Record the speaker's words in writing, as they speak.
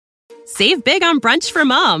Save big on brunch for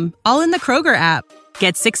mom, all in the Kroger app.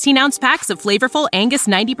 Get 16-ounce packs of flavorful Angus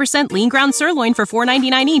 90% lean ground sirloin for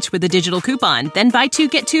 $4.99 each with a digital coupon. Then buy 2,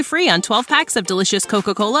 get 2 free on 12 packs of delicious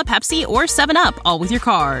Coca-Cola, Pepsi, or 7-Up, all with your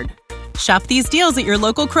card. Shop these deals at your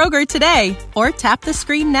local Kroger today, or tap the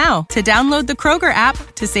screen now to download the Kroger app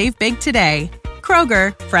to save big today.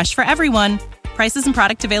 Kroger, fresh for everyone. Prices and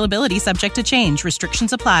product availability subject to change.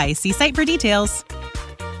 Restrictions apply. See site for details.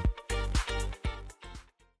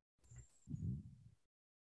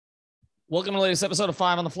 Welcome to the latest episode of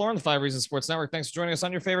 5 on the Floor on the 5 Reasons Sports Network. Thanks for joining us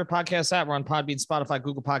on your favorite podcast app. We're on Podbean, Spotify,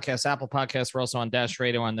 Google Podcasts, Apple Podcasts. We're also on Dash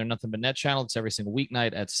Radio on their Nothing But Net channel. It's every single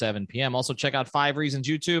weeknight at 7 p.m. Also, check out 5 Reasons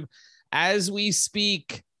YouTube. As we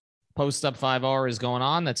speak, Post Up 5R is going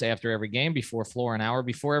on. That's after every game, before Floor, an hour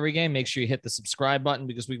before every game. Make sure you hit the subscribe button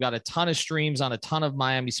because we've got a ton of streams on a ton of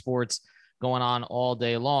Miami sports going on all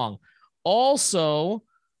day long. Also,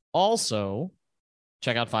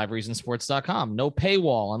 check out 5reasonsports.com. No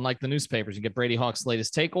paywall, unlike the newspapers. You get Brady Hawk's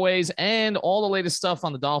latest takeaways and all the latest stuff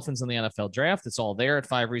on the Dolphins and the NFL draft. It's all there at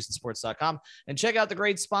 5reasonsports.com. And check out the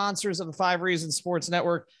great sponsors of the 5 Reasons Sports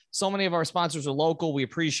Network. So many of our sponsors are local. We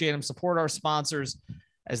appreciate them. Support our sponsors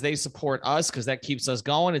as they support us because that keeps us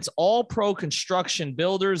going. It's All Pro Construction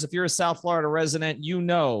Builders. If you're a South Florida resident, you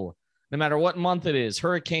know, no matter what month it is,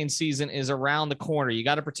 hurricane season is around the corner. You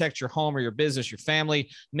got to protect your home or your business, your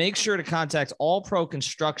family. Make sure to contact All Pro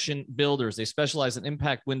Construction Builders. They specialize in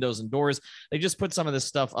impact windows and doors. They just put some of this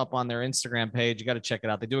stuff up on their Instagram page. You got to check it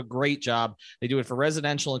out. They do a great job. They do it for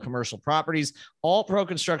residential and commercial properties. All Pro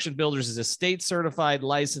Construction Builders is a state certified,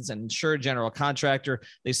 licensed, and insured general contractor.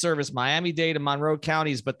 They service Miami-Dade and Monroe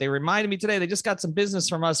counties, but they reminded me today they just got some business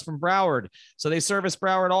from us from Broward. So they service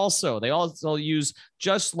Broward also. They also use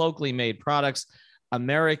just locally made products,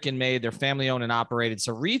 American made, they're family owned and operated.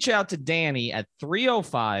 So reach out to Danny at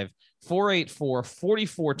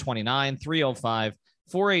 305-484-4429,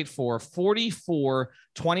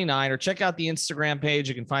 305-484-4429, or check out the Instagram page.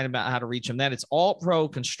 You can find about how to reach them then. It's All Pro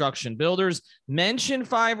Construction Builders. Mention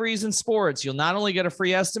 5 Reasons Sports. You'll not only get a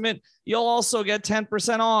free estimate, you'll also get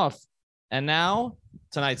 10% off. And now,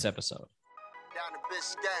 tonight's episode. Down the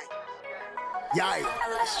bitch gang. Yikes.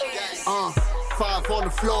 5 on the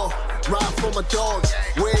floor, ride for my dogs.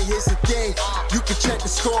 Where here's the thing, you can check the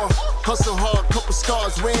score. Hustle hard, couple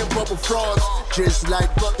scars, wearing rubber frauds. Just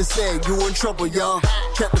like Butler said, you in trouble, y'all.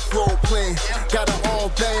 Kept the flow playing, got it all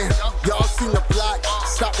banned. Y'all seen the block,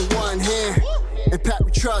 stop with one hand. And Pat we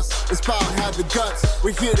trust, it's power, have the guts.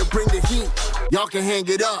 We're here to bring the heat, y'all can hang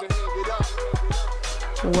it up.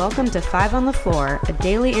 Welcome to 5 on the Floor, a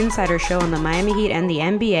daily insider show on the Miami Heat and the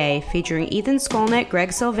NBA, featuring Ethan Skolnick, Greg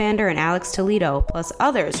Sylvander, and Alex Toledo, plus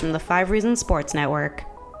others from the 5 Reasons Sports Network.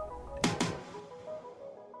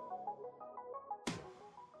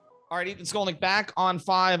 All right, Ethan Skolnick back on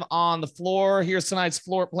 5 on the Floor. Here's tonight's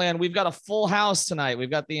floor plan. We've got a full house tonight.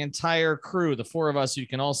 We've got the entire crew, the 4 of us. You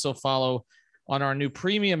can also follow on our new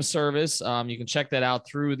premium service. You can check that out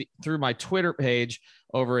through my Twitter page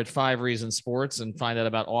over at 5 Reasons Sports and find out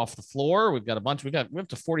about Off the Floor. We've got a bunch. We have up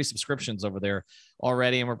to 40 subscriptions over there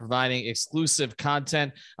already, and we're providing exclusive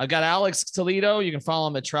content. I've got Alex Toledo. You can follow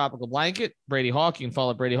him at Tropical Blanket. Brady Hawk. You can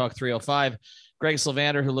follow Brady Hawk 305. Greg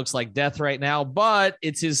Sylvander, who looks like death right now, but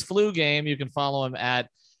it's his flu game. You can follow him at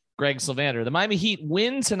Greg Sylvander. The Miami Heat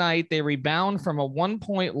win tonight. They rebound from a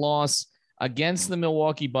 1-point loss against the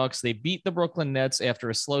Milwaukee Bucks. They beat the Brooklyn Nets after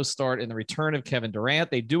a slow start in the return of Kevin Durant.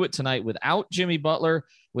 They do it tonight without Jimmy Butler,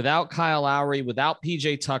 without Kyle Lowry, without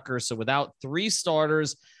PJ Tucker. So without 3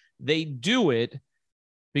 starters, they do it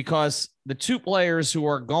because the 2 players who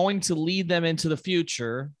are going to lead them into the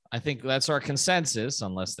future, I think that's our consensus,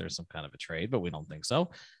 unless there's some kind of a trade, but we don't think so.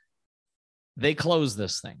 They closed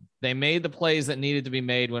this thing. They made the plays that needed to be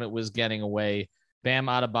made when it was getting away. Bam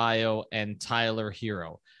Adebayo and Tyler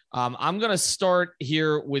Hero. I'm going to start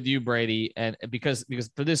here with you, Brady, and because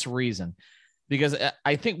for this reason, because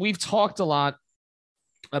I think we've talked a lot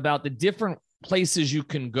about the different places you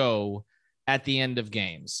can go at the end of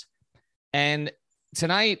games. And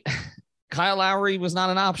tonight, Kyle Lowry was not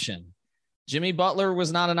an option. Jimmy Butler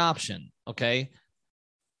was not an option. Okay.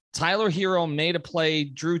 Tyler Hero made a play,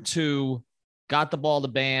 drew 2, got the ball to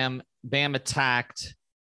Bam. Bam attacked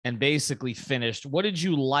and basically finished. What did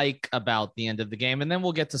you like about the end of the game? And then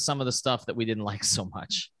we'll get to some of the stuff that we didn't like so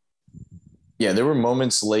much. Yeah, there were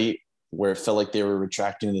moments late where it felt like they were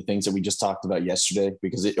retracting the things that we just talked about yesterday,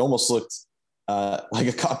 because it almost looked like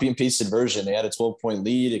a copy and pasted version. They had a 12-point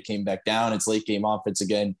lead. It came back down. It's late game offense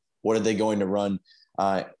again. What are they going to run?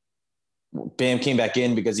 Bam came back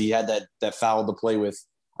in because he had that foul to play with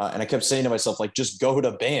And I kept saying to myself, like, just go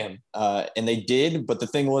to Bam. And they did. But the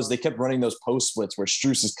thing was, they kept running those post splits where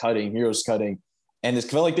Strus is cutting, Hero's cutting. And it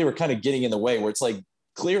felt like they were kind of getting in the way, where it's like,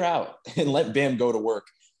 clear out and let Bam go to work.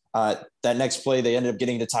 That next play, they ended up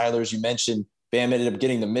getting to Tyler, as you mentioned. Bam ended up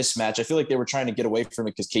getting the mismatch. I feel like they were trying to get away from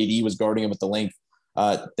it because KD was guarding him at the length.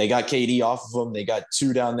 They got KD off of him. They got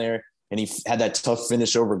 2 down there, and he had that tough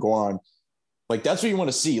finish over Goran. Like, that's what you want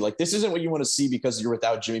to see. Like, this isn't what you want to see because you're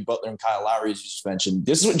without Jimmy Butler and Kyle Lowry, as you just mentioned.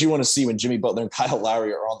 This is what you want to see when Jimmy Butler and Kyle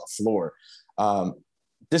Lowry are on the floor.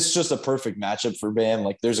 This is just a perfect matchup for Bam.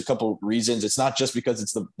 Like, there's a couple reasons. It's not just because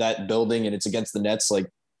it's that building and it's against the Nets. Like,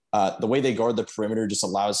 the way they guard the perimeter just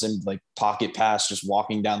allows him, like, pocket pass, just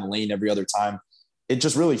walking down the lane every other time. It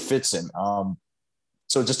just really fits him.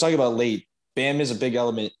 So just talking about late, Bam is a big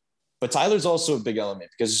element, but Tyler's also a big element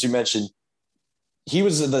because, as you mentioned, he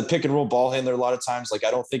was the pick and roll ball handler a lot of times. Like,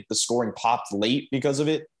 I don't think the scoring popped late because of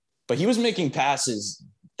it, but he was making passes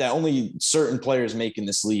that only certain players make in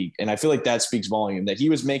this league. And I feel like that speaks volume, that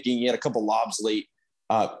he had a couple lobs late,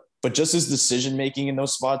 but just his decision-making in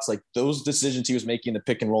those spots, like those decisions he was making the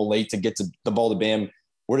pick and roll late to get to the ball to Bam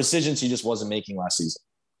were decisions he just wasn't making last season.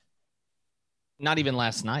 Not even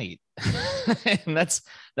last night. And that's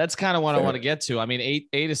kind of what I want to get to. I mean,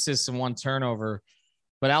 eight assists and 1 turnover.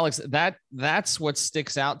 But Alex, that's what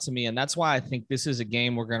sticks out to me. And that's why I think this is a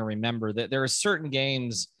game we're going to remember. That there are certain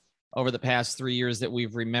games over the past 3 years that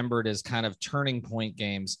we've remembered as kind of turning point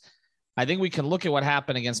games. I think we can look at what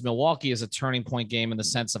happened against Milwaukee as a turning point game in the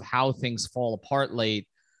sense of how things fall apart late.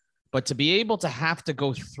 But to be able to have to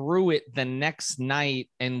go through it the next night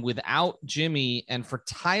and without Jimmy, and for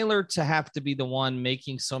Tyler to have to be the one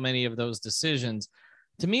making so many of those decisions,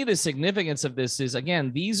 to me, the significance of this is,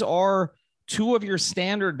 again, these are 2 of your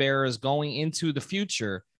standard bearers going into the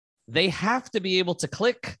future. They have to be able to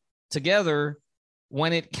click together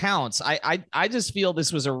when it counts. I just feel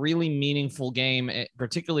this was a really meaningful game,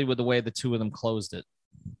 particularly with the way the 2 of them closed it.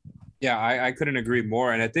 Yeah, I couldn't agree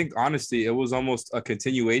more. And I think, honestly, it was almost a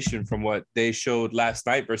continuation from what they showed last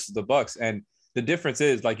night versus the Bucks. And the difference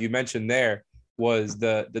is, like you mentioned there, was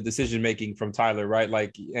the decision-making from Tyler, right?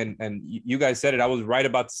 Like, and you guys said it. I was right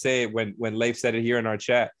about to say it when Leif said it here in our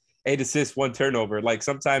chat. 8 assists, 1 turnover. Like,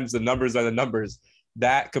 sometimes the numbers are the numbers.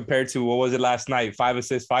 That compared to, what was it last night? 5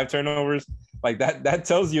 assists, 5 turnovers. Like, that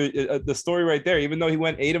tells you the story right there. Even though he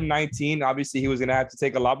went 8 of 19, obviously he was going to have to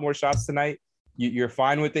take a lot more shots tonight. You're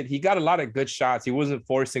fine with it. He got a lot of good shots. He wasn't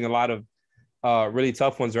forcing a lot of really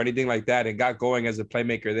tough ones or anything like that, and got going as a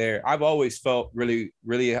playmaker there. I've always felt really,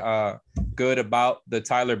 really good about the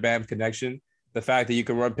Tyler Bam connection, the fact that you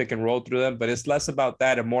can run pick and roll through them, but it's less about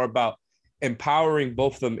that and more about empowering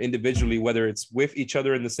both of them individually, whether it's with each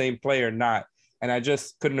other in the same play or not. And I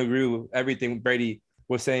just couldn't agree with everything Brady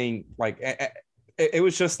was saying. Like, it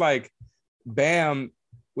was just like, Bam,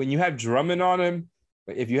 when you have Drummond on him,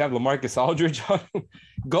 if you have LaMarcus Aldridge on him,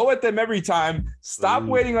 go at them every time. Stop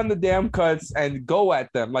waiting on the damn cuts and go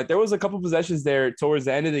at them. Like, there was a couple possessions there towards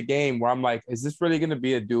the end of the game where I'm like, is this really going to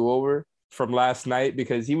be a do-over from last night?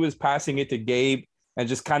 Because he was passing it to Gabe and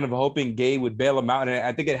just kind of hoping Gabe would bail him out. And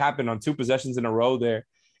I think it happened on 2 possessions in a row there.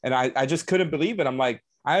 And I just couldn't believe it. I'm like,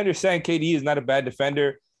 I understand KD is not a bad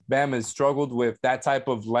defender. Bam has struggled with that type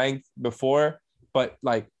of length before, but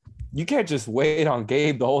like, you can't just wait on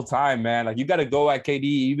Gabe the whole time, man. Like, you got to go at KD,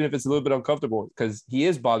 even if it's a little bit uncomfortable, because he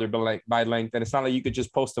is bothered by length, and it's not like you could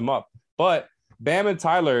just post him up. But Bam and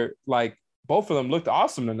Tyler, like, both of them looked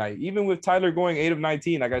awesome tonight. Even with Tyler going 8 of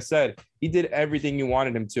 19, like I said, he did everything you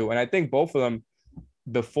wanted him to. And I think both of them,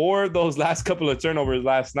 before those last couple of turnovers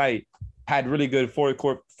last night, had really good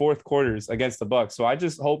fourth quarters against the Bucks. So I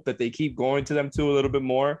just hope that they keep going to them too a little bit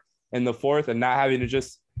more in the fourth and not having to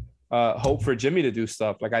just hope for Jimmy to do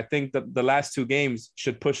stuff. Like, I think that the last 2 games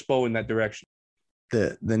should push Bo in that direction.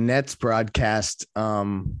 The Nets broadcast,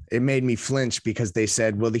 it made me flinch because they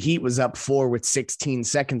said, well, the Heat was up 4 with 16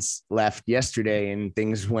 seconds left yesterday and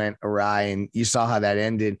things went awry, and you saw how that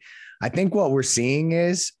ended. I think what we're seeing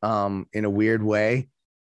is, in a weird way,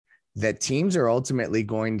 that teams are ultimately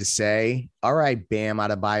going to say, all right, Bam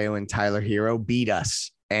Adebayo and Tyler Hero beat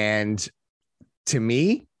us. And to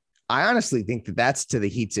me, I honestly think that that's to the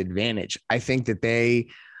Heat's advantage. I think that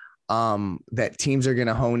that teams are going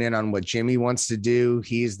to hone in on what Jimmy wants to do.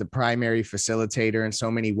 He's the primary facilitator in so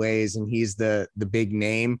many ways, and he's the big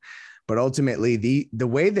name. But ultimately, the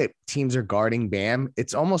way that teams are guarding Bam,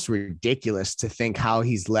 it's almost ridiculous to think how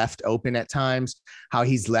he's left open at times, how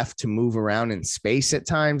he's left to move around in space at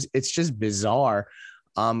times. It's just bizarre.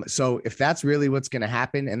 So if that's really what's going to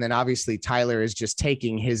happen, and then obviously Tyler is just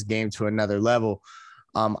taking his game to another level,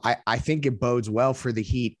 I think it bodes well for the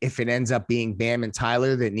Heat if it ends up being Bam and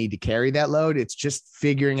Tyler that need to carry that load. It's just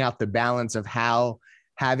figuring out the balance of how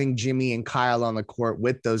having Jimmy and Kyle on the court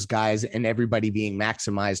with those guys and everybody being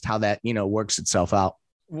maximized, how that, works itself out.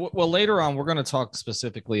 Well, later on, we're going to talk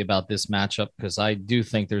specifically about this matchup because I do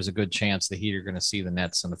think there's a good chance the Heat are going to see the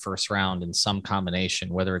Nets in the first round in some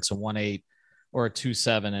combination, whether it's a 1-8 or a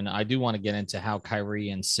 2-7. And I do want to get into how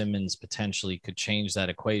Kyrie and Simmons potentially could change that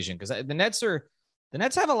equation because the Nets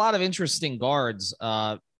have a lot of interesting guards,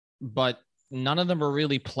 but none of them are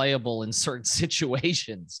really playable in certain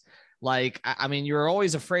situations. Like, I mean, you're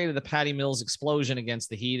always afraid of the Patty Mills explosion against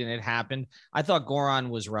the Heat, and it happened. I thought Goran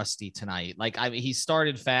was rusty tonight. Like, he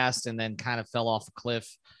started fast and then kind of fell off a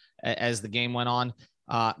cliff as the game went on.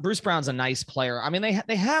 Bruce Brown's a nice player. I mean,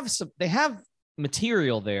 they have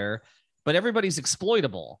material there, but everybody's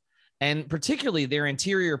exploitable. And particularly their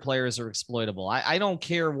interior players are exploitable. I don't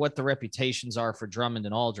care what the reputations are for Drummond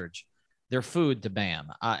and Aldridge. They're food to Bam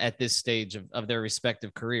at this stage of their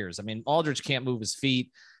respective careers. I mean, Aldridge can't move his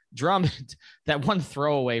feet. Drummond, that one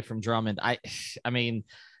throwaway from Drummond, I mean,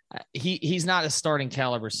 he's not a starting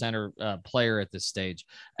caliber center player at this stage.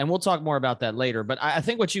 And we'll talk more about that later. But I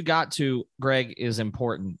think what you got to, Greg, is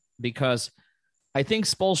important because I think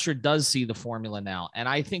Spoelstra does see the formula now. And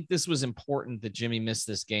I think this was important that Jimmy missed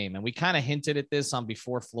this game. And we kind of hinted at this on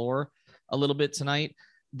Before Floor a little bit tonight.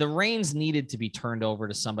 The reins needed to be turned over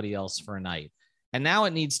to somebody else for a night. And now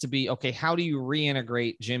it needs to be, okay, how do you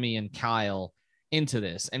reintegrate Jimmy and Kyle into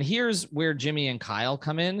this? And here's where Jimmy and Kyle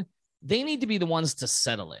come in. They need to be the ones to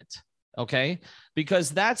settle it. Okay. Because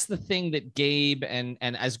that's the thing that Gabe and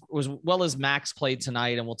as well as Max played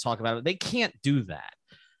tonight, and we'll talk about it. They can't do that.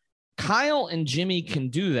 Kyle and Jimmy can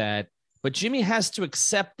do that, but Jimmy has to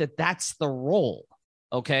accept that that's the role.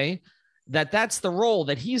 Okay. That's the role,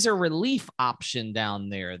 that he's a relief option down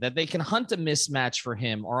there, that they can hunt a mismatch for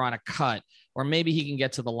him or on a cut, or maybe he can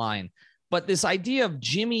get to the line. But this idea of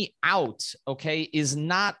Jimmy out, okay, is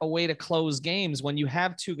not a way to close games when you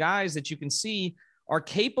have two guys that you can see are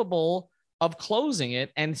capable of closing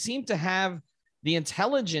it and seem to have the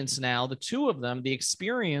intelligence now, the two of them, the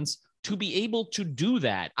experience to be able to do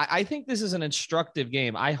that. I think this is an instructive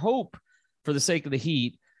game. I hope, for the sake of the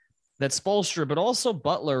Heat, that Spoelstra, but also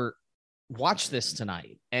Butler, watched this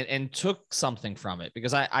tonight and took something from it,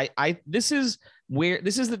 because this is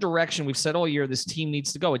the direction we've said all year this team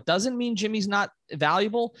needs to go. It doesn't mean Jimmy's not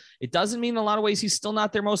valuable. It doesn't mean in a lot of ways he's still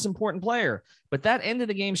not their most important player, but that end of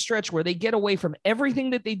the game stretch where they get away from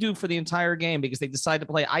everything that they do for the entire game because they decide to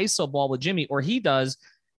play ISO ball with Jimmy, or he does,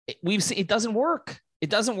 we've seen it doesn't work. It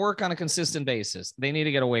doesn't work on a consistent basis. They need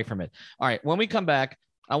to get away from it. All right. When we come back,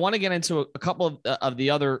 I want to get into a couple of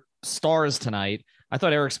the other stars tonight. I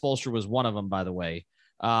thought Erik Spoelstra was one of them, by the way.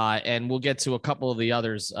 And we'll get to a couple of the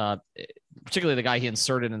others, particularly the guy he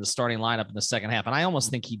inserted in the starting lineup in the second half. And I almost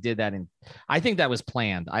think he did that. I think that was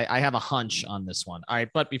planned. I have a hunch on this one. All right.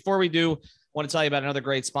 But before we do, I want to tell you about another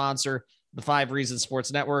great sponsor, the 5 Reasons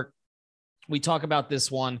Sports Network. We talk about this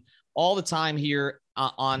one all the time here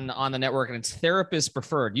on the network, and it's Therapist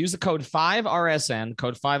Preferred. Use the code 5RSN,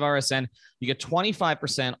 code 5RSN. You get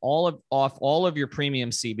 25% off all of your premium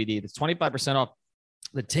CBD. That's 25% off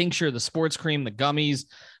the tincture, the sports cream, the gummies,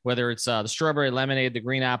 whether it's the strawberry lemonade, the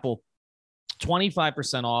green apple,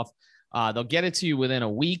 25% off. They'll get it to you within a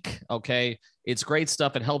week. Okay. It's great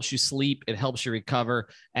stuff. It helps you sleep. It helps you recover,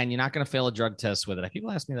 and you're not going to fail a drug test with it.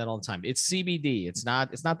 People ask me that all the time. It's CBD. It's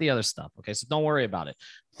not the other stuff. Okay. So don't worry about it.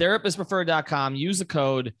 Therapistpreferred.com. Use the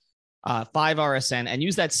code 5RSN and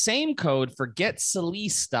use that same code for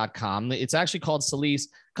GetSalise.com. It's actually called Salise.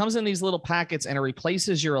 Comes in these little packets and it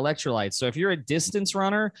replaces your electrolytes. So if you're a distance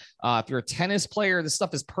runner, if you're a tennis player, this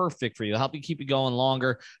stuff is perfect for you. It'll help you keep you going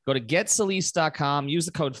longer. Go to GetSalise.com, use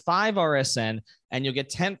the code 5RSN, and you'll get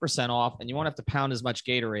 10% off. And you won't have to pound as much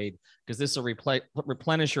Gatorade because this will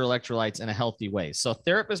replenish your electrolytes in a healthy way. So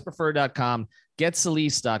therapistpreferred.com,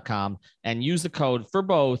 GetSalise.com, and use the code for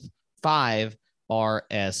both 5RSN.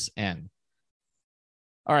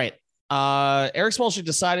 All right. Erik Spoelstra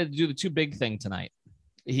decided to do the too big thing tonight.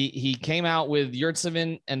 He came out with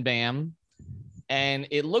Yurtseven and Bam, and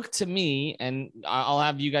it looked to me, and I'll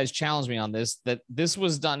have you guys challenge me on this, that this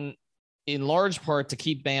was done in large part to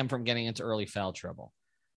keep Bam from getting into early foul trouble.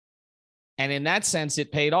 And in that sense,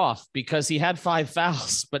 it paid off because he had 5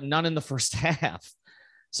 fouls, but none in the first half.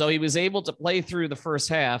 So he was able to play through the first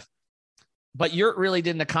half, but Yurt really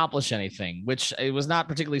didn't accomplish anything, which it was not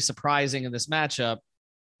particularly surprising in this matchup.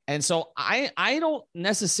 And so I don't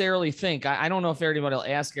necessarily think, I don't know if anybody will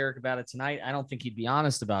ask Erik about it tonight. I don't think he'd be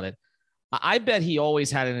honest about it. I bet he always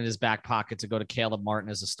had it in his back pocket to go to Caleb Martin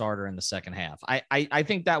as a starter in the second half. I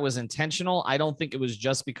think that was intentional. I don't think it was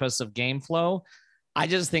just because of game flow. I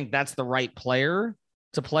just think that's the right player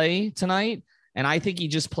to play tonight. And I think he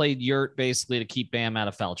just played Yurt basically to keep Bam out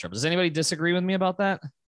of foul trouble. Does anybody disagree with me about that?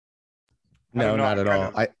 No, not at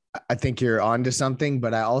all. I think you're onto something,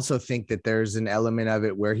 but I also think that there's an element of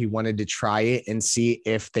it where he wanted to try it and see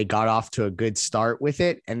if they got off to a good start with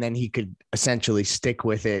it, and then he could essentially stick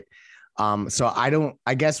with it. So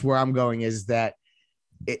I guess where I'm going is that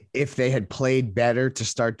if they had played better to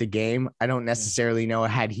start the game, I don't necessarily know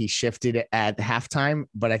had he shifted at halftime,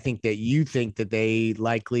 but I think that you think that they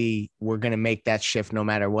likely were going to make that shift no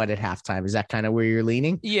matter what at halftime. Is that kind of where you're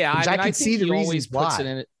leaning? Yeah. I can see the reasons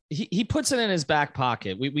why. He puts it in his back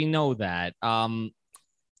pocket. We know that.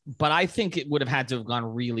 But I think it would have had to have gone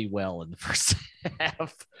really well in the first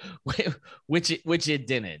half, which it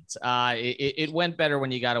didn't. It went better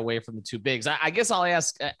when you got away from the two bigs. I guess I'll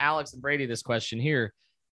ask Alex and Brady this question here.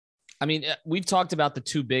 I mean, we've talked about the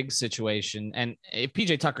two big situation, and if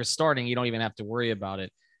PJ Tucker's starting, you don't even have to worry about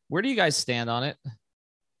it. Where do you guys stand on it?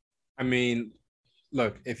 I mean,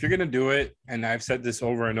 look, if you're going to do it, and I've said this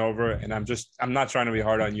over and over, and I'm not trying to be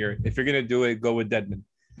hard on you. If you're going to do it, go with Dedmon.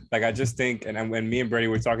 Like, I just think, and when me and Brady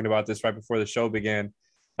were talking about this right before the show began,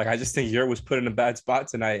 like, I just think Yurt was put in a bad spot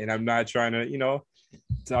tonight, and I'm not trying to,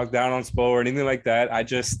 talk down on Spo or anything like that. I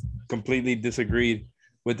just completely disagreed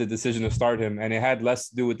with the decision to start him, and it had less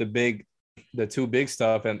to do with the two big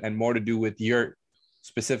stuff and more to do with Yurt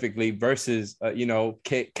specifically versus,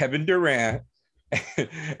 Kevin Durant.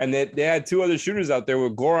 And they had two other shooters out there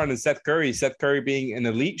with Goran and Seth Curry. Seth Curry being an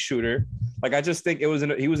elite shooter. Like, I just think he was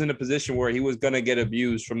in a position where he was going to get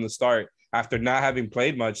abused from the start after not having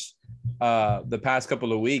played much the past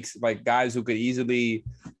couple of weeks. Like, guys who could easily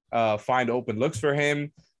find open looks for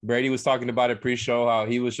him. Brady was talking about it pre-show, how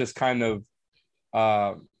he was just kind of,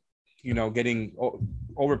 getting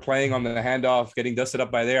overplaying on the handoff, getting dusted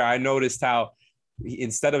up by there. I noticed how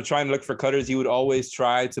instead of trying to look for cutters, he would always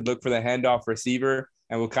try to look for the handoff receiver,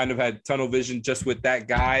 and we kind of had tunnel vision just with that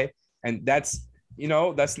guy. And that's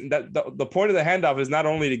the point of the handoff is not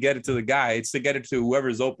only to get it to the guy, it's to get it to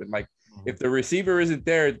whoever's open. Like, if the receiver isn't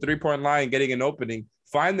there at 3-point line getting an opening,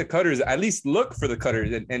 find the cutters, at least look for the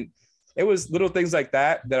cutters. And it was little things like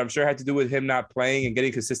that I'm sure had to do with him not playing and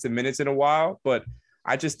getting consistent minutes in a while. But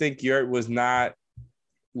I just think Yurt was not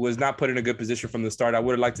put in a good position from the start. I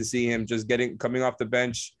would have liked to see him just coming off the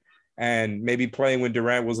bench and maybe playing when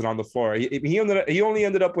Durant wasn't on the floor. He only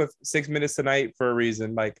ended up with 6 minutes tonight for a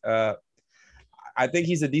reason. Like, I think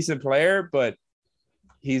he's a decent player, but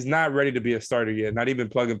he's not ready to be a starter yet, not even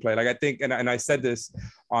plug and play. Like, I think, and I said this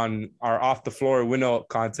on our off the floor window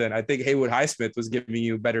content, I think Haywood Highsmith was giving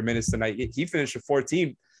you better minutes tonight. He finished with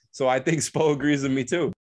 14. So I think Spo agrees with me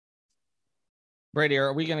too. Brady,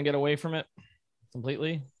 are we going to get away from it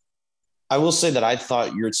completely? I will say that I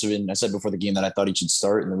thought Yurtseven, I said before the game that I thought he should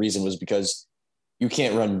start. And the reason was because you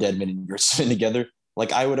can't run Dedmon and Yurtseven together.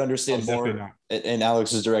 Like, I would understand more in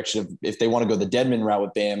Alex's direction if they want to go the Dedmon route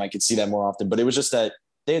with Bam. I could see that more often, but it was just that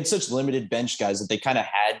they had such limited bench guys that they kind of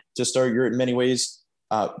had to start Yurt in many ways.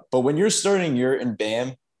 But when you're starting Yurt and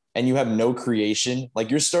Bam and you have no creation,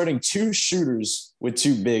 like, you're starting two shooters with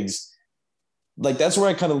two bigs. Like, that's where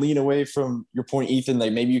I kind of lean away from your point, Ethan.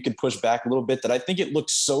 Like, maybe you could push back a little bit, that I think it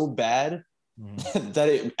looked so bad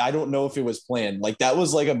that I don't know if it was planned. Like, that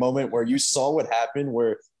was like a moment where you saw what happened,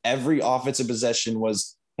 where every offensive possession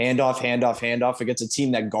was handoff against a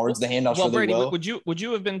team that guards the handoffs really Brady, well. Would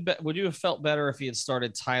you have felt better if he had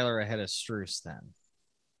started Tyler ahead of Strus then?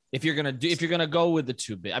 If you're gonna go with the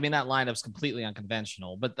two big, I mean, that lineup's completely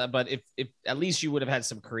unconventional, but if at least you would have had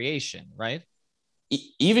some creation, right?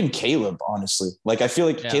 Even Caleb, honestly, like, I feel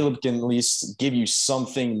like Caleb can at least give you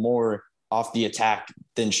something more off the attack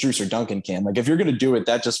than Strus or Duncan can. Like, if you're going to do it,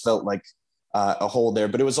 that just felt like a hole there.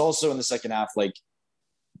 But it was also in the second half, like,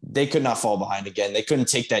 they could not fall behind again. They couldn't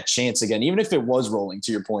take that chance again, even if it was rolling,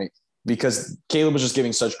 to your point, because Caleb was just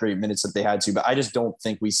giving such great minutes that they had to. But I just don't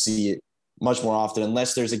think we see it much more often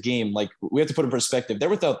unless there's a game. Like, we have to put in perspective, they're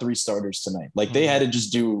without 3 starters tonight. Like, they had to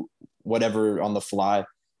just do whatever on the fly.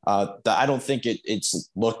 I don't think it's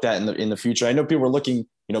looked at in the future. I know people were looking,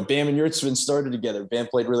 Bam and Yurtseven started together. Bam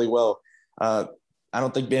played really well. I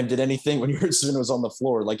don't think Bam did anything when Yurtseven was on the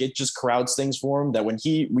floor. Like, it just crowds things for him that when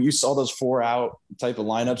you saw those 4 out type of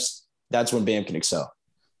lineups, that's when Bam can excel.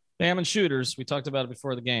 Bam and shooters. We talked about it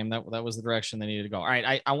before the game. That was the direction they needed to go. All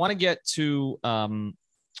right. I want to get to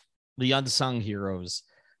the unsung heroes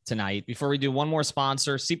tonight. Before we do, one more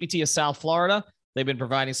sponsor, CPT of South Florida. They've been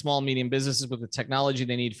providing small and medium businesses with the technology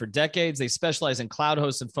they need for decades. They specialize in cloud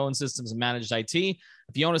hosts and phone systems and managed IT.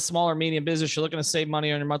 If you own a small or medium business, you're looking to save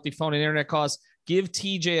money on your monthly phone and internet costs, give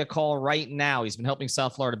TJ a call right now. He's been helping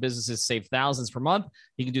South Florida businesses save thousands per month.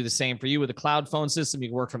 He can do the same for you with a cloud phone system. You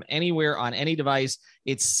can work from anywhere on any device.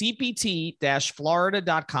 It's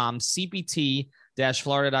cpt-florida.com,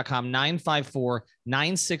 cpt-florida.com,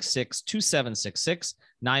 954-966-2766,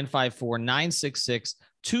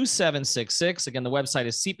 954-966-2766. Again, the website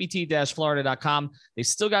is cpt-florida.com. They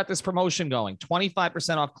still got this promotion going,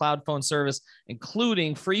 25% off cloud phone service,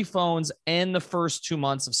 including free phones and the first 2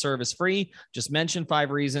 months of service free. Just mention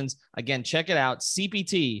 5 reasons. Again, check it out,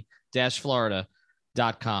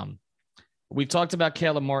 cpt-florida.com. We've talked about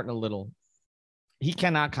Caleb Martin a little. He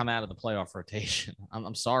cannot come out of the playoff rotation.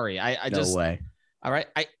 I'm sorry. No way. All right.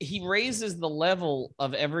 He raises the level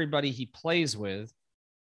of everybody he plays with,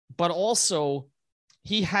 but also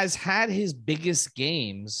he has had his biggest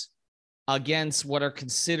games against what are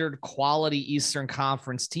considered quality Eastern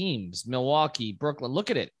Conference teams, Milwaukee, Brooklyn.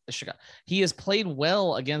 Look at it. He has played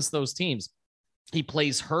well against those teams. He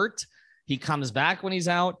plays hurt. He comes back when he's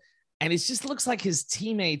out, and it just looks like his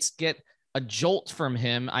teammates get a jolt from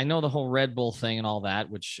him. I know the whole Red Bull thing and all that,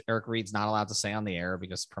 which Eric Reed's not allowed to say on the air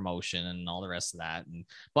because promotion and all the rest of that.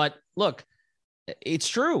 But look, it's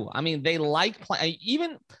true. I mean, they like playing.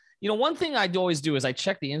 Even, one thing I'd always do is I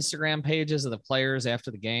check the Instagram pages of the players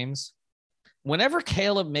after the games. Whenever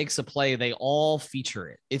Caleb makes a play, they all feature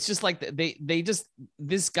it. It's just like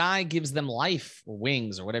this guy gives them life or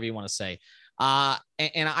wings or whatever you want to say.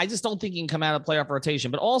 And I just don't think he can come out of playoff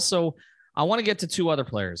rotation. But also, I want to get to 2 other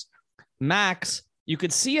players. Max, you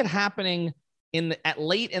could see it happening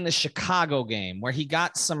late in the Chicago game where he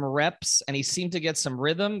got some reps and he seemed to get some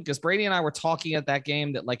rhythm, because Brady and I were talking at that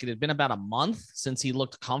game that like it had been about a month since he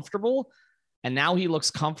looked comfortable, and now he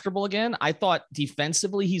looks comfortable again. I thought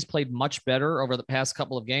defensively he's played much better over the past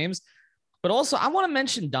couple of games. But also I want to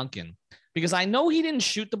mention Duncan, because I know he didn't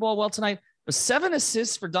shoot the ball well tonight, but 7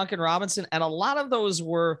 assists for Duncan Robinson, and a lot of those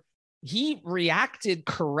were he reacted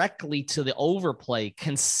correctly to the overplay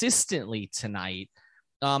consistently tonight.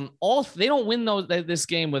 They don't win this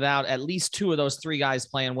game without at least 2 of those 3 guys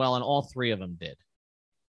playing well, and all 3 of them did.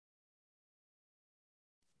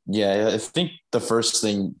 Yeah, I think the first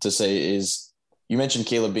thing to say is you mentioned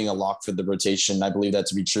Caleb being a lock for the rotation. I believe that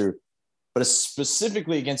to be true, but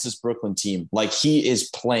specifically against this Brooklyn team, like he is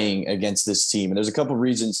playing against this team. And there's a couple of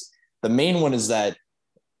reasons. The main one is that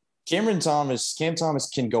Cam Thomas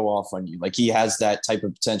can go off on you. Like he has that type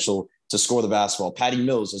of potential to score the basketball. Patty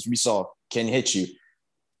Mills, as we saw, can hit you.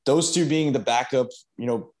 Those 2 being the backup,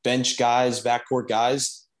 bench guys, backcourt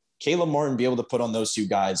guys, Caleb Martin be able to put on those 2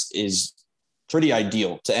 guys is pretty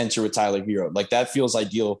ideal to enter with Tyler Hero. Like that feels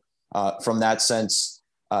ideal from that sense.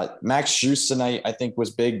 Max Strus tonight, I think,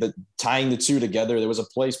 was big, but tying the 2 together. There was a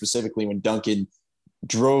play specifically when Duncan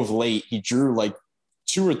drove late. He drew like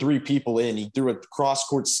 2 or 3 people in. He threw a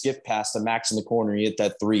cross-court skip pass to Max in the corner. He hit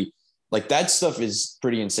that 3. Like that stuff is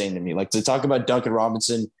pretty insane to me. Like to talk about Duncan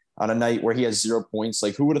Robinson on a night where he has 0 points,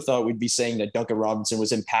 like who would have thought we'd be saying that Duncan Robinson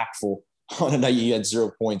was impactful on a night he had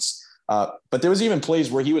 0 points. But there was even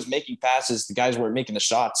plays where he was making passes. The guys weren't making the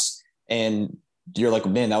shots. And you're like,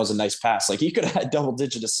 man, that was a nice pass. Like he could have had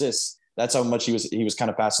double-digit assists. That's how much he was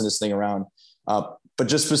kind of passing this thing around. But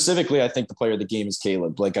just specifically, I think the player of the game is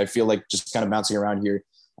Caleb. Like, I feel like just kind of bouncing around here.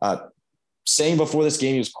 Saying before this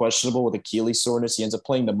game he was questionable with Achilles soreness. He ends up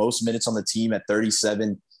playing the most minutes on the team at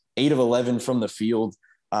 37, 8 of 11 from the field.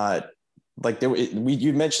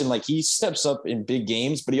 You mentioned like he steps up in big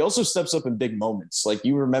games, but he also steps up in big moments. Like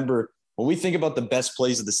you remember when we think about the best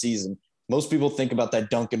plays of the season, most people think about that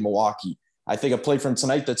dunk in Milwaukee. I think a play from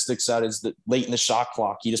tonight that sticks out is that late in the shot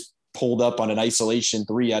clock, he just pulled up on an isolation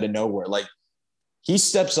 3 out of nowhere. Like he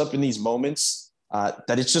steps up in these moments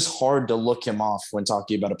that it's just hard to look him off when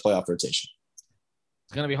talking about a playoff rotation.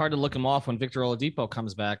 It's going to be hard to look him off when Victor Oladipo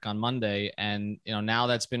comes back on Monday. And, now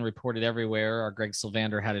that's been reported everywhere. Our Greg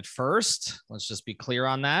Sylvander had it first. Let's just be clear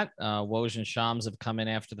on that. Woj and Shams have come in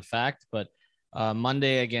after the fact, but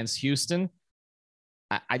Monday against Houston,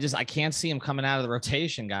 I can't see him coming out of the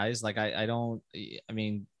rotation, guys. Like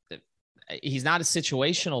he's not a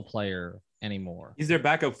situational player anymore. He's their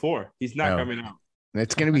backup 4. He's not coming out.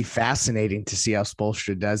 It's going to be fascinating to see how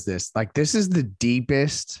Spoelstra does this. Like this is the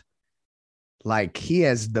deepest. Like he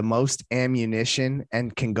has the most ammunition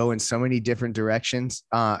and can go in so many different directions.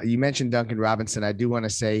 You mentioned Duncan Robinson. I do want to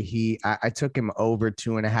say I took him over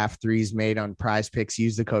 2.5 threes made on Prize Picks.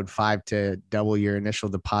 Use the code 5 to double your initial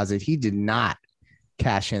deposit. He did not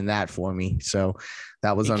cash in that for me. So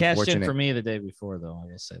that was unfortunate. Cashed in for me the day before, though.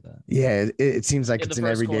 I will say that. Yeah, it seems like it's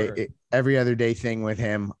an every other day thing with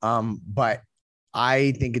him. But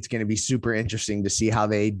I think it's going to be super interesting to see how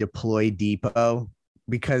they deploy Depot,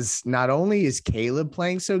 because not only is Caleb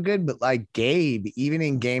playing so good, but like Gabe, even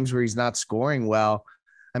in games where he's not scoring well.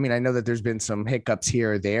 I mean, I know that there's been some hiccups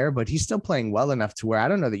here or there, but he's still playing well enough to where I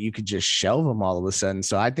don't know that you could just shelve him all of a sudden.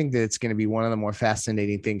 So I think that it's going to be one of the more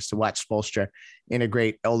fascinating things to watch Spoelstra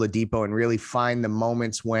integrate Oladipo and really find the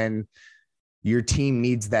moments when your team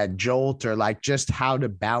needs that jolt, or like just how to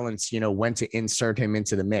balance, when to insert him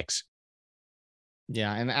into the mix.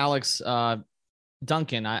 Yeah. And Alex,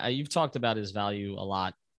 Duncan, you've talked about his value a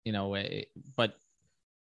lot, but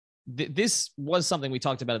this was something we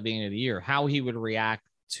talked about at the beginning of the year, how he would react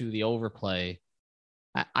to the overplay.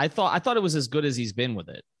 I thought it was as good as he's been with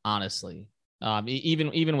it, honestly,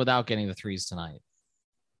 even without getting the threes tonight.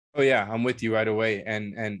 Oh yeah, I'm with you right away.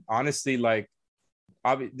 And honestly, like,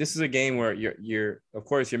 this is a game where you're of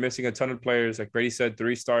course you're missing a ton of players. Like Brady said,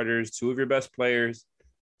 3 starters, 2 of your best players.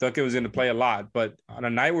 Duncan was going to play a lot, but on a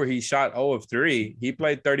night where he shot 0 of 3, he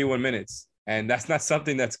played 31 minutes. And that's not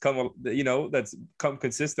something that's come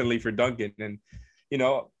consistently for Duncan. And,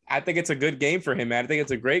 I think it's a good game for him, man. I think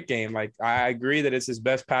it's a great game. Like, I agree that it's his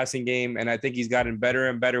best passing game. And I think he's gotten better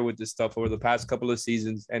and better with this stuff over the past couple of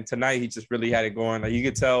seasons. And tonight he just really had it going. Like, you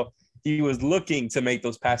could tell he was looking to make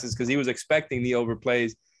those passes because he was expecting the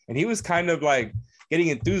overplays. And he was kind of like getting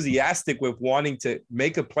enthusiastic with wanting to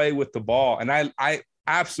make a play with the ball. And I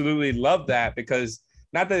absolutely love that, because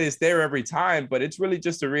not that it's there every time, but it's really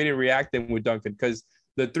just a read and reacting with Duncan, because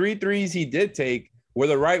the 3 threes he did take were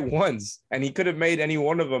the right ones, and he could have made any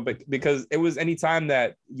one of them, but because it was any time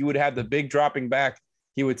that you would have the big dropping back,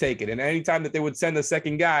 he would take it. And any time that they would send the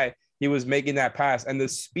second guy, he was making that pass. And the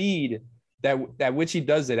speed that which he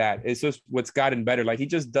does it at is just what's gotten better. Like, he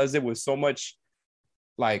just does it with so much,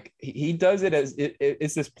 like, he does it as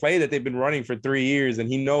it's this play that they've been running for 3 years, and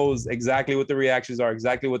he knows exactly what the reactions are,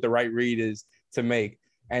 exactly what the right read is to make.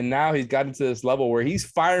 And now he's gotten to this level where he's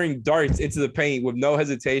firing darts into the paint with no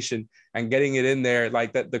hesitation and getting it in there.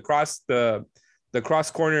 Like that, the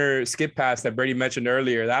cross corner skip pass that Brady mentioned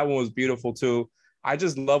earlier, that one was beautiful too. I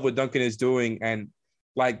just love what Duncan is doing. And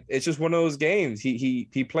like, it's just one of those games.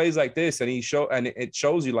 He plays like this, and it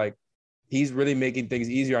shows you like he's really making things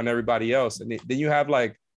easier on everybody else. And then you have,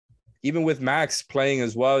 like, even with Max playing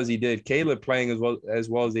as well as he did, Caleb playing as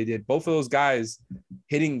well as they did, both of those guys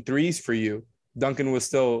hitting threes for you, Duncan was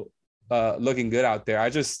still looking good out there. I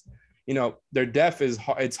just, their depth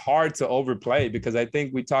it's hard to overplay, because I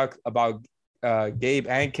think we talk about Gabe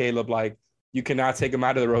and Caleb, like, you cannot take them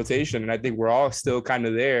out of the rotation. And I think we're all still kind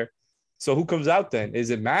of there. So who comes out then? Is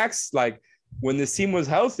it Max? Like, when this team was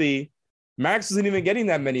healthy, Max wasn't even getting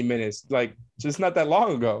that many minutes, like, just not that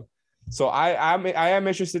long ago. So I am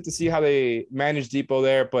interested to see how they manage Depot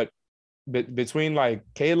there, but between like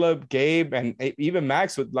Caleb, Gabe, and even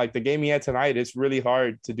Max with like the game he had tonight, it's really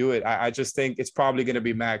hard to do it. I just think it's probably going to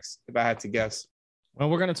be Max if I had to guess. Well,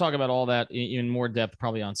 we're going to talk about all that in more depth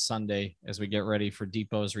probably on Sunday as we get ready for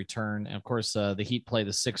Depot's return. And of course, the Heat play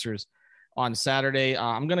the Sixers on Saturday.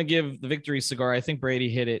 I'm going to give the victory cigar. I think Brady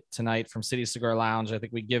hit it tonight from City Cigar Lounge. I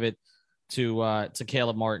think we give it to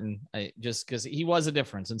Caleb Martin, just because he was a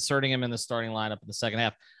difference, inserting him in the starting lineup in the second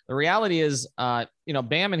half. The reality is, Bam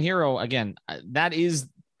and Hero, again, that is,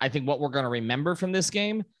 I think, what we're going to remember from this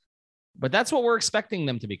game, but that's what we're expecting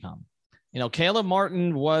them to become. Caleb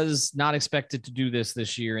Martin was not expected to do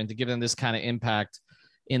this year and to give them this kind of impact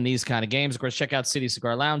in these kind of games. Of course, check out City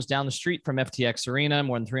Cigar Lounge down the street from FTX Arena,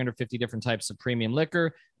 more than 350 different types of premium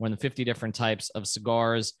liquor, more than 50 different types of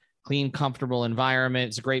cigars, clean, comfortable environment.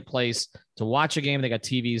 It's a great place to watch a game. They got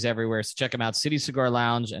TVs everywhere. So check them out, City Cigar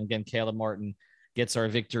Lounge. And again, Caleb Martin gets our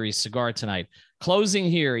victory cigar tonight. Closing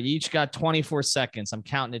here. You each got 24 seconds. I'm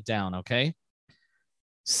counting it down. Okay.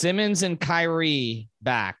 Simmons and Kyrie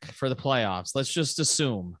back for the playoffs. Let's just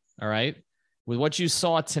assume. All right. With what you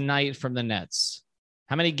saw tonight from the Nets,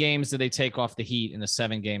 how many games did they take off the Heat in a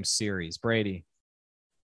 7-game series? Brady.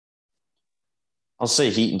 I'll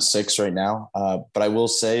say Heat in 6 right now. But I will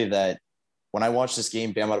say that when I watched this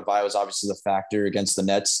game, Bam Adebayo was obviously the factor against the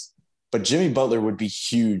Nets, but Jimmy Butler would be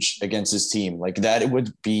huge against his team. Like, that, it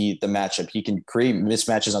would be the matchup. He can create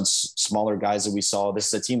mismatches on smaller guys that we saw. This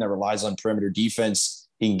is a team that relies on perimeter defense.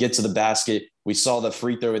 He can get to the basket. We saw the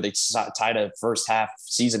free throw. They tied a first half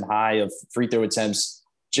season high of free throw attempts.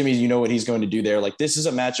 Jimmy, you know what he's going to do there. Like, this is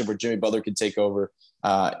a matchup where Jimmy Butler can take over.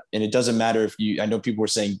 And it doesn't matter if I know people were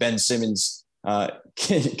saying Ben Simmons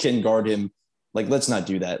can guard him. Like, let's not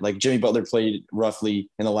do that. Like, Jimmy Butler played roughly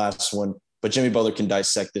in the last one, but Jimmy Butler can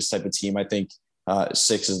dissect this type of team. I think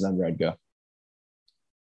 6 is then Red go.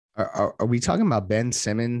 Are we talking about Ben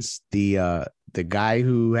Simmons, the guy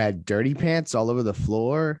who had dirty pants all over the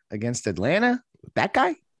floor against Atlanta? That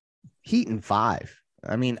guy? Heat in 5.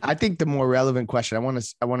 I mean, I think the more relevant question, I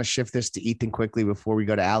want to shift this to Ethan quickly before we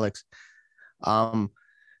go to Alex.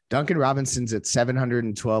 Duncan Robinson's at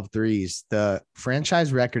 712 threes. The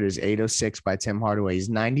franchise record is 806 by Tim Hardaway. He's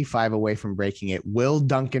 95 away from breaking it. Will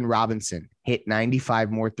Duncan Robinson hit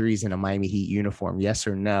 95 more threes in a Miami Heat uniform? Yes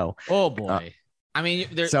or no? Oh boy. I mean,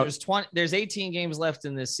 there's 18 games left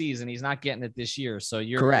in this season. He's not getting it this year. So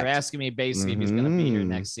you're asking me basically if he's going to be here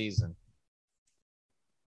next season.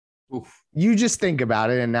 Oof. You just think about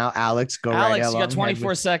it. And now Alex, you got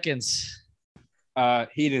 24 seconds.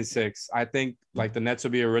 Heat in 6. I think like the Nets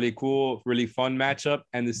would be a really cool, really fun matchup.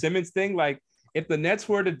 And the Simmons thing, like if the Nets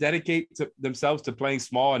were to dedicate themselves to playing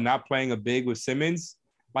small and not playing a big with Simmons,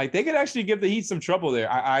 like they could actually give the Heat some trouble there.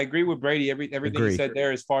 I agree with Brady. Everything he said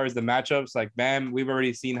there as far as the matchups, like Bam, we've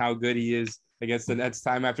already seen how good he is against the Nets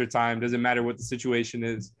time after time. Doesn't matter what the situation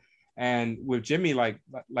is. And with Jimmy, like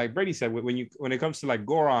Brady said, when it comes to like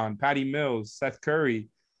Goran, Patty Mills, Seth Curry,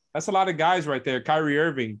 that's a lot of guys right there. Kyrie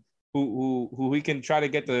Irving, who we can try to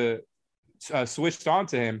get the switched on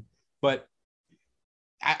to him, but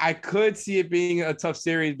I could see it being a tough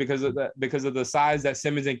series because of the size that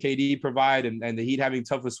Simmons and KD provide, and the Heat having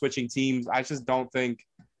tough with switching teams. I don't think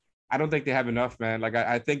they have enough, man. Like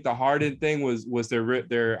I think the Harden thing was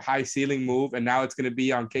their high ceiling move, and now it's going to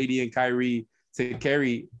be on KD and Kyrie to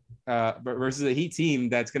carry versus a Heat team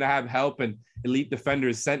that's going to have help and elite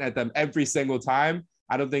defenders sent at them every single time.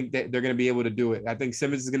 I don't think they're going to be able to do it. I think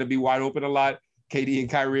Simmons is going to be wide open a lot. KD and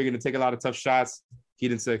Kyrie are going to take a lot of tough shots.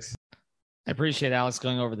 Heat in 6. I appreciate Alex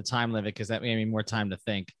going over the time limit because that gave me more time to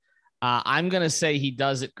think. I'm going to say he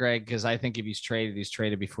does it, Greg, because I think if he's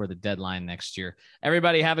traded before the deadline next year.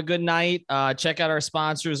 Everybody have a good night. Check out our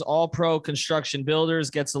sponsors, All Pro Construction Builders,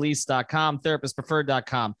 GetSalease.com,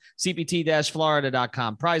 TherapistPreferred.com,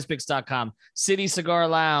 CPT-Florida.com, PrizePicks.com, City Cigar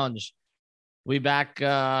Lounge. We back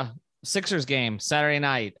Sixers game Saturday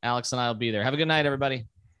night. Alex and I will be there. Have a good night, everybody.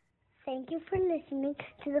 Thank you for listening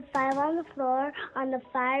to the 5 on the Floor on the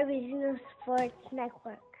 5 Regional Sports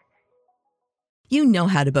Network. You know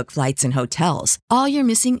how to book flights and hotels. All you're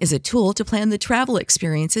missing is a tool to plan the travel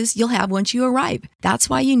experiences you'll have once you arrive. That's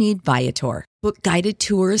why you need Viator. Book guided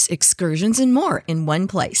tours, excursions, and more in one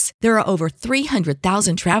place. There are over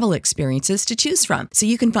 300,000 travel experiences to choose from, so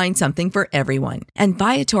you can find something for everyone. And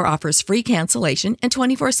Viator offers free cancellation and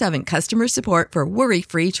 24/7 customer support for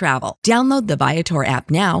worry-free travel. Download the Viator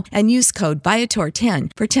app now and use code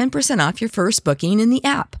Viator10 for 10% off your first booking in the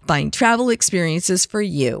app. Find travel experiences for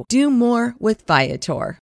you. Do more with Viator.